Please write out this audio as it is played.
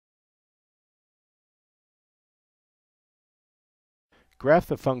graph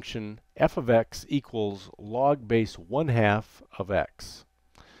the function f of x equals log base 1/2 of x.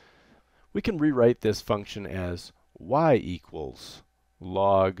 We can rewrite this function as y equals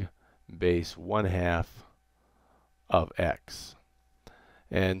log base 1/2 of x.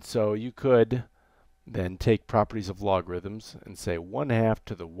 And so you could then take properties of logarithms and say 1/2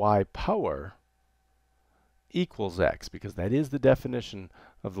 to the y power equals x, because that is the definition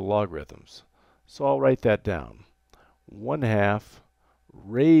of the logarithms. So I'll write that down. 1/2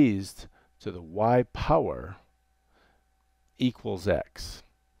 raised to the y power equals x.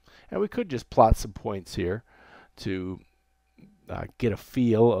 And we could just plot some points here to get a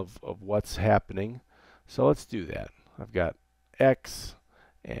feel of what's happening. So let's do that. I've got x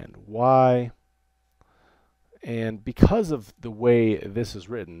and y. And because of the way this is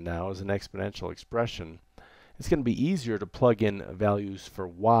written now as an exponential expression, it's going to be easier to plug in values for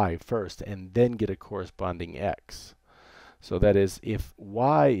y first and then get a corresponding x. So that is, if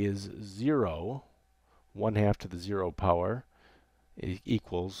y is 0, 1/2 to the 0 power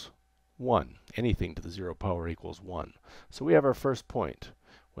equals 1. Anything to the 0 power equals 1. So we have our first point.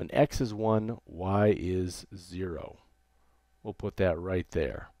 When x is 1, y is 0. We'll put that right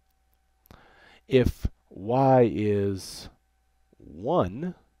there. If y is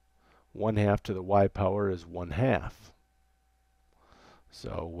 1, 1/2 to the y power is 1/2.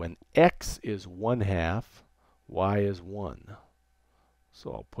 So when x is 1/2, y is 1.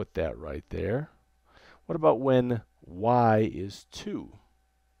 So I'll put that right there. What about when y is 2?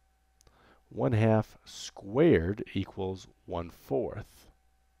 1/2 squared equals 1/4.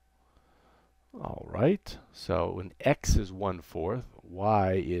 All right, so when x is 1/4,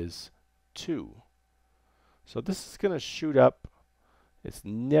 y is 2. So this is going to shoot up. It's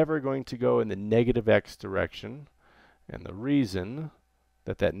never going to go in the negative x direction. And the reason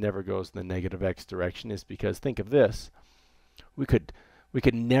that that never goes in the negative x direction is because, think of this, we could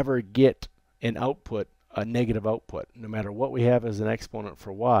never get an output, a negative output. No matter what we have as an exponent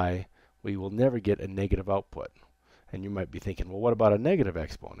for y, we will never get a negative output. And you might be thinking, well, what about a negative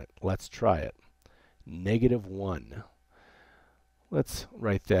exponent? Let's try it. -1. Let's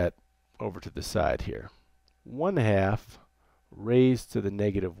write that over to the side here. 1/2 raised to the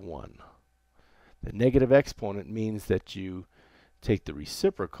 -1. The negative exponent means that you take the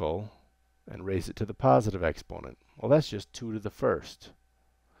reciprocal and raise it to the positive exponent. Well, that's just 2 to the first.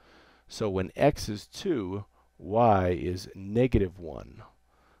 So when x is 2, y is -1.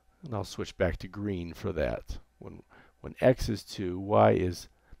 And I'll switch back to green for that. When x is 2, y is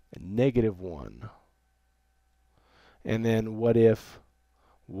 -1. And then what if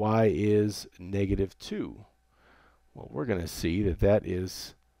y is -2? Well, we're going to see that that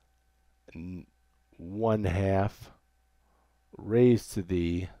is 1/2 raised to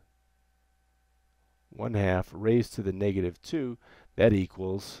the -2. That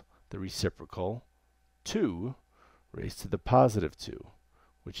equals the reciprocal 2 raised to the +2,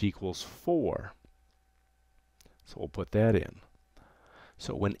 which equals 4. So we'll put that in.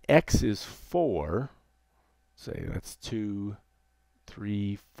 So when x is 4, say that's 2,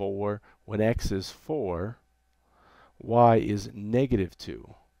 3, 4. When x is 4, y is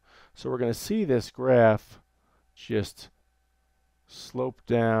 -2. So we're going to see this graph just slope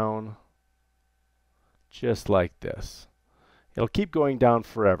down just like this. It'll keep going down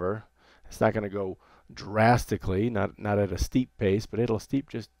forever. It's not going to go drastically, not at a steep pace, but it'll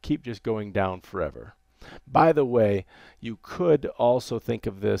keep just going down forever. By the way, you could also think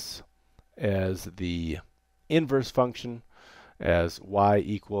of this as the inverse function, as y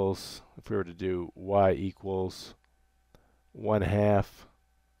equals, if we were to do y equals 1/2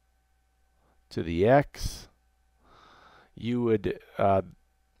 to the x, you would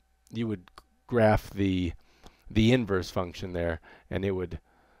graph the inverse function there, and it would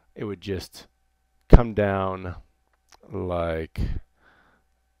just come down like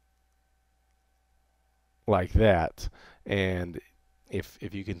that. And if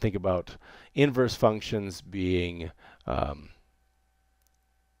you can think about inverse functions being a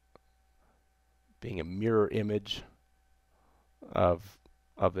mirror image of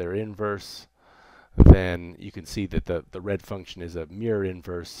their inverse, then you can see that the red function is a mirror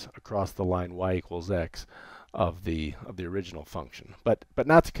inverse across the line y equals x of the original function. But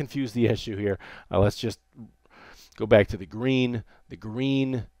not to confuse the issue here, let's just go back to the green. The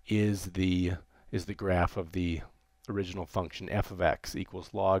green is the graph of the original function f of x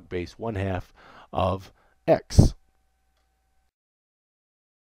equals log base 1/2 of x.